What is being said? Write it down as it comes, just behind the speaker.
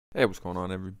Hey, what's going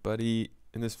on, everybody?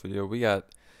 In this video, we got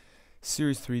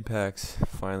Series 3 packs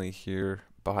finally here.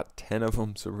 Bought 10 of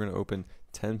them, so we're going to open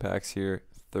 10 packs here,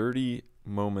 30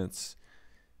 moments,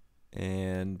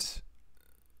 and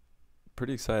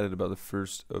pretty excited about the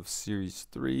first of Series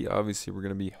 3. Obviously, we're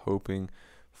going to be hoping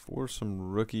for some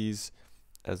rookies,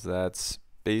 as that's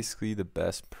basically the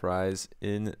best prize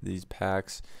in these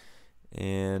packs.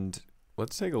 And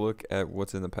let's take a look at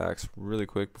what's in the packs really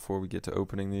quick before we get to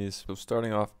opening these. So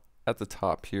starting off at the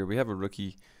top here, we have a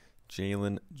rookie,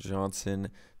 Jalen Johnson.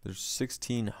 There's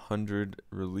 1,600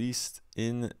 released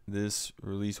in this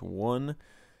release 1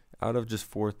 out of just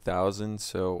 4,000,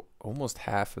 so almost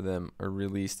half of them are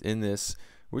released in this,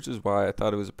 which is why I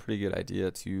thought it was a pretty good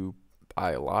idea to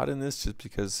buy a lot in this, just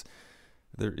because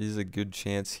there is a good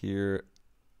chance here.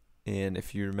 And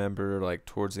if you remember, like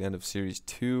towards the end of Series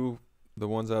 2, the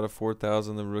ones out of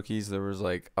 4,000, the rookies, there was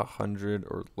like 100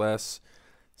 or less.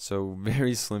 So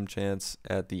very slim chance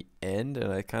at the end,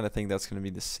 and I kind of think that's going to be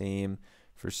the same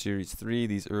for Series 3.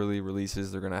 These early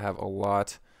releases, they're going to have a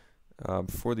lot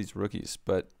for these rookies,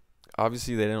 but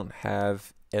obviously they don't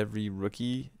have every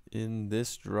rookie in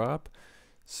this drop.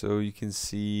 So you can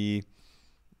see,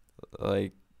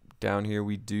 like down here,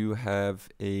 we do have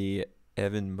a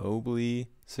Evan Mobley,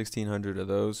 1,600 of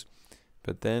those.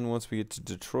 But then once we get to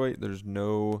Detroit, there's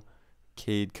no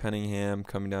Cade Cunningham.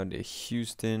 Coming down to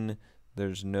Houston,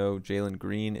 there's no Jalen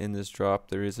Green in this drop.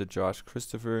 There is a Josh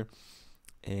Christopher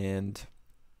and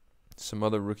some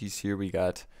other rookies here. We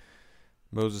got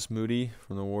Moses Moody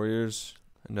from the Warriors.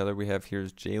 Another we have here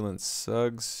is Jalen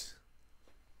Suggs.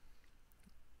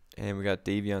 And we got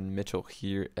Davion Mitchell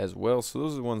here as well. So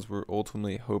those are the ones we're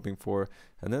ultimately hoping for.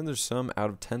 And then there's some out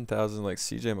of 10,000, like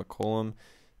CJ McCollum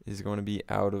is going to be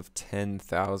out of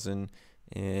 10,000.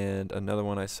 And another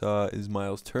one I saw is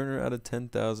Miles Turner out of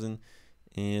 10,000.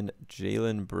 And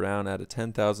Jaylen Brown out of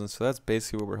 10,000. So that's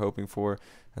basically what we're hoping for.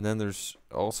 And then there's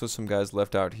also some guys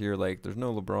left out here, like there's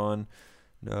no LeBron,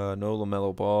 no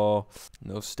LaMelo Ball,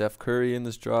 no Steph Curry in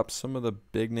this drop. Some of the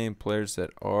big name players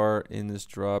that are in this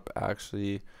drop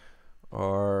actually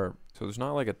are, so there's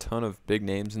not like a ton of big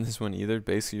names in this one either.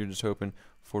 Basically, you're just hoping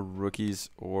for rookies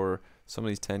or some of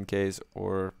these 10Ks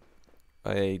or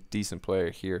a decent player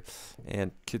here.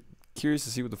 And curious to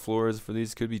see what the floor is for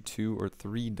these. Could be $2 or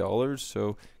 $3,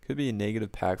 so could be a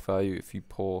negative pack value if you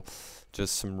pull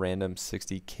just some random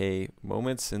 60K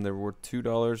moments and they're worth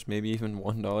 $2, maybe even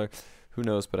 $1. Who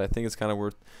knows? But I think it's kind of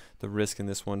worth the risk in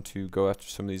this one to go after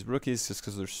some of these rookies, just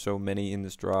because there's so many in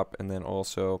this drop. And then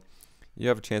also, you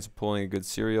have a chance of pulling a good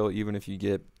serial, even if you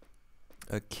get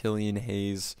a Killian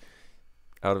Hayes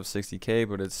out of 60K,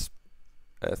 but it's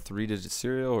a 3-digit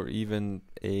serial or even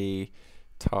a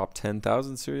top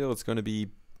 10,000 serial. It's going to be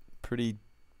pretty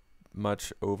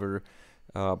much over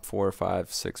 $4 or $5,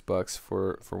 $6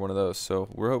 for one of those. So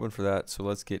we're hoping for that. So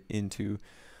let's get into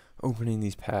opening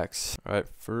these packs. All right,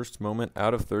 first moment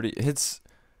out of 30. It's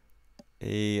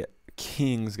a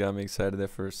Kings. Got me excited there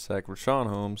for a sec. Richaun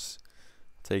Holmes.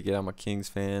 Take it. I'm a Kings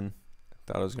fan.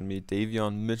 Thought it was going to be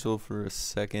Davion Mitchell for a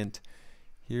second.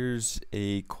 Here's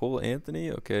a Cole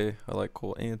Anthony. Okay, I like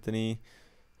Cole Anthony.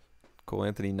 Cole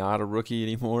Anthony not a rookie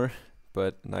anymore,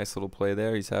 but nice little play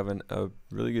there. He's having a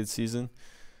really good season.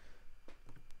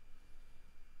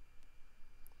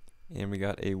 And we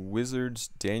got a Wizards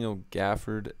Daniel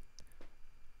Gafford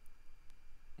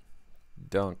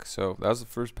dunk. So that was the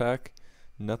first pack.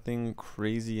 Nothing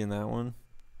crazy in that one.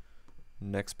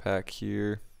 Next pack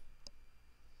here.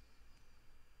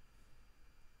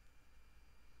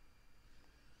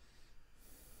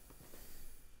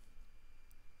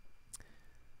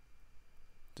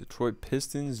 Detroit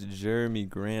Pistons, Jeremy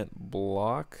Grant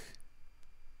block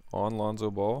on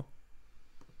Lonzo Ball.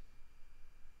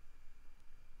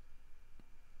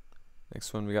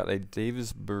 Next one, we got a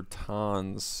Davis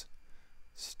Bertans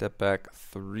step back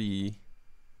 3.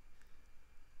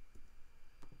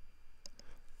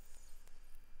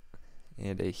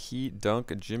 And a Heat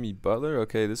dunk, a Jimmy Butler.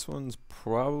 Okay, this one's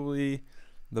probably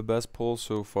the best pull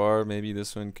so far. Maybe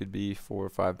this one could be $4 or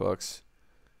 $5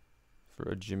 for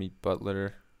a Jimmy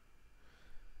Butler.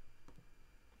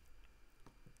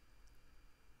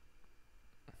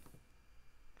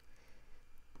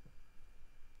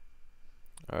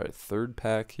 All right, third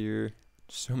pack here.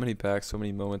 So many packs, so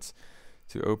many moments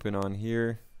to open on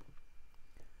here.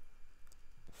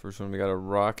 First one, we got a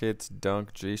Rockets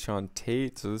dunk, Jae'Sean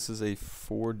Tate. So this is a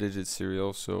 4-digit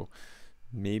serial, so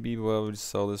maybe we'll just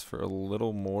sell this for a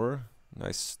little more.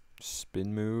 Nice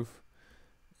spin move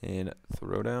and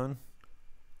throwdown.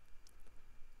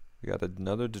 We got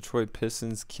another Detroit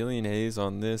Pistons, Killian Hayes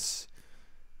on this.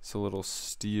 It's a little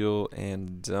steal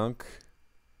and dunk.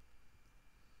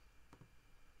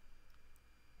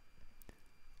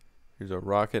 Here's a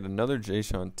Rocket, another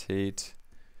Jayshawn Tate.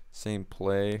 Same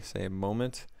play, same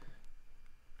moment.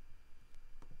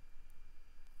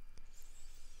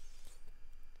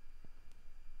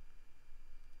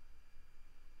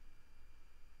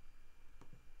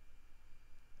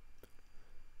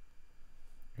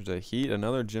 Here's a Heat,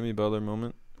 another Jimmy Butler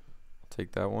moment. I'll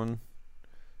take that one.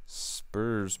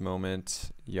 Spurs moment,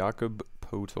 Jakob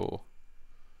Poeltl.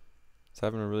 He's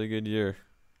having a really good year,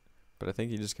 but I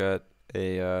think he just got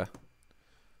a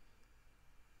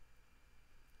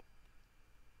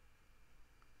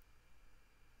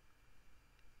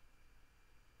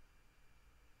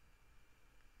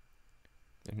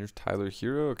and here's Tyler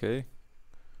Hero. Okay.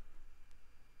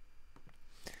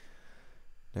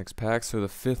 Next pack, so the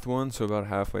 5th one, so about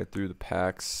halfway through the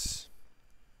packs.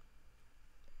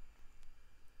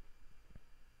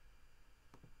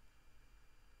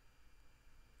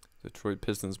 Detroit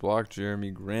Pistons block,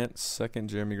 Jeremy Grant. 2nd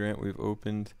Jeremy Grant we've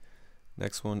opened.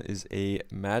 Next one is a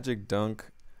Magic Dunk,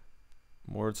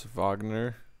 Moritz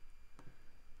Wagner.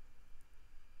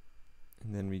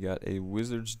 And then we got a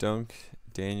Wizards Dunk,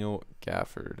 Daniel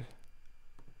Gafford.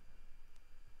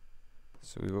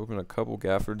 So we've opened a couple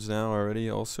Gaffords now already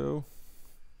also.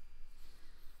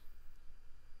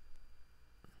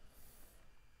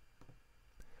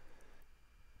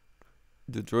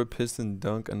 Detroit Piston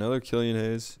Dunk, another Killian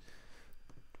Hayes.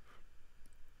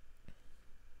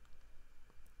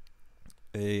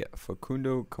 A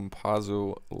Facundo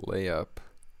Campazzo layup.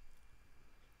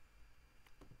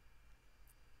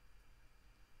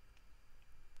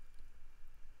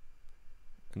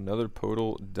 Another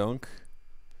Poeltl dunk.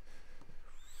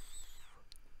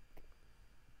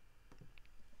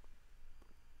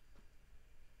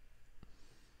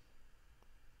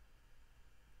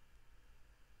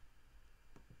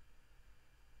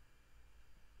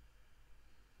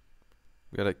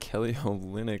 We got a Kelly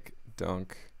Olynyk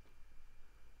dunk.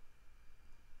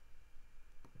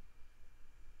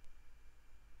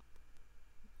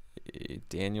 A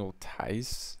Daniel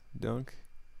Tice dunk.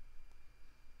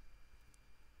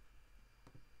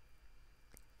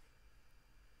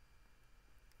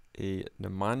 A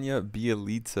Nemanja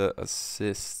Bjelica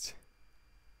assist.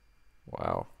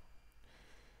 Wow.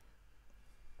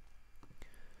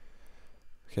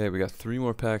 Okay, we got 3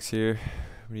 more packs here.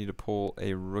 We need to pull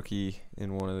a rookie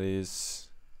in one of these.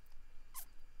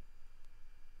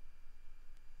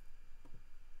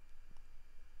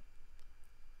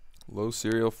 Low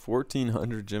serial,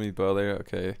 1400 Jimmy Butler.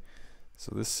 Okay,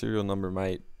 so this serial number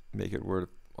might make it worth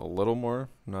a little more.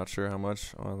 I'm not sure how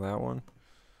much on that one.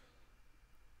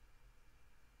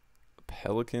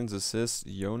 Pelicans assist,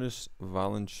 Jonas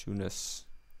Valanciunas.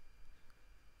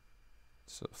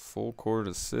 So full court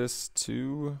assist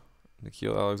to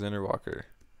Nickeil Alexander-Walker.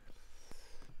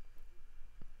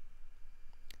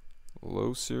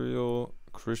 Low serial,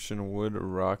 Christian Wood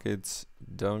Rockets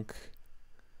dunk.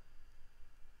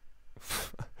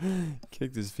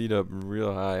 Kicked his feet up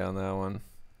real high on that one.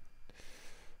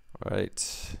 All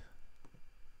right.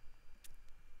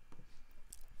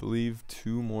 Believe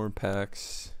 2 more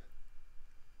packs.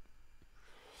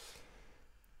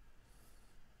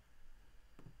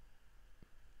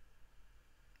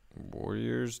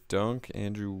 Warriors dunk,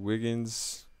 Andrew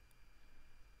Wiggins.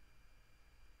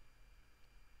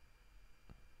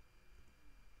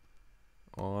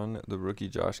 On the rookie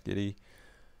Josh Giddey.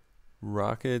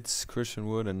 Rockets, Christian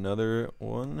Wood, another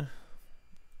one.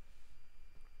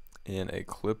 And a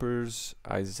Clippers,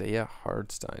 Isaiah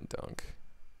Hartenstein dunk.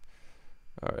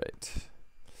 All right.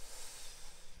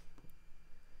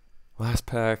 Last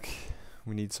pack.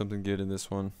 We need something good in this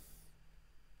one.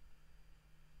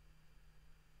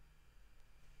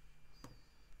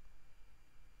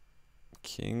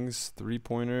 Kings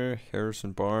 3-pointer,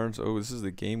 Harrison Barnes. Oh, this is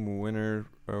the game winner.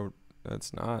 Oh,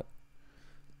 that's not.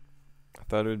 I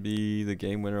thought it would be the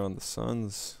game winner on the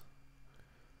Suns.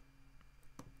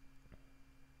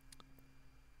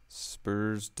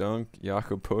 Spurs dunk,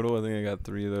 Jakob Poeltl. I think I got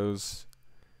 3 of those.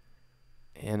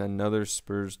 And another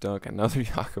Spurs dunk, another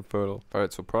Jakob Poeltl. All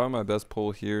right, so probably my best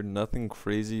pull here. Nothing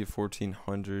crazy.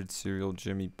 1400 serial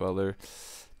Jimmy Butler.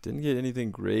 Didn't get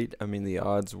anything great. I mean, the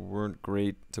odds weren't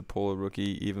great to pull a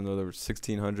rookie, even though there were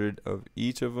 1,600 of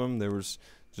each of them. There was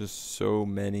just so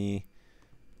many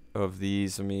of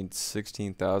these. I mean,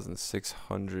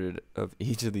 16,600 of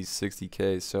each of these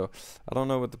 60Ks. So I don't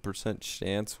know what the percent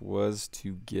chance was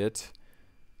to get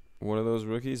one of those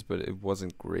rookies, but it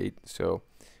wasn't great. So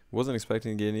wasn't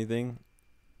expecting to get anything.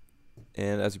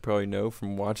 And as you probably know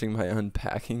from watching my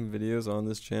unpacking videos on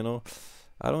this channel,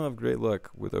 I don't have great luck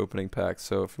with opening packs.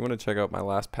 So if you want to check out my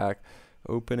last pack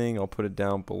opening, I'll put it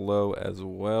down below as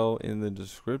well in the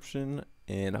description.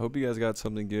 And I hope you guys got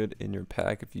something good in your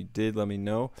pack. If you did, let me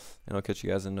know, and I'll catch you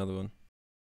guys in another one.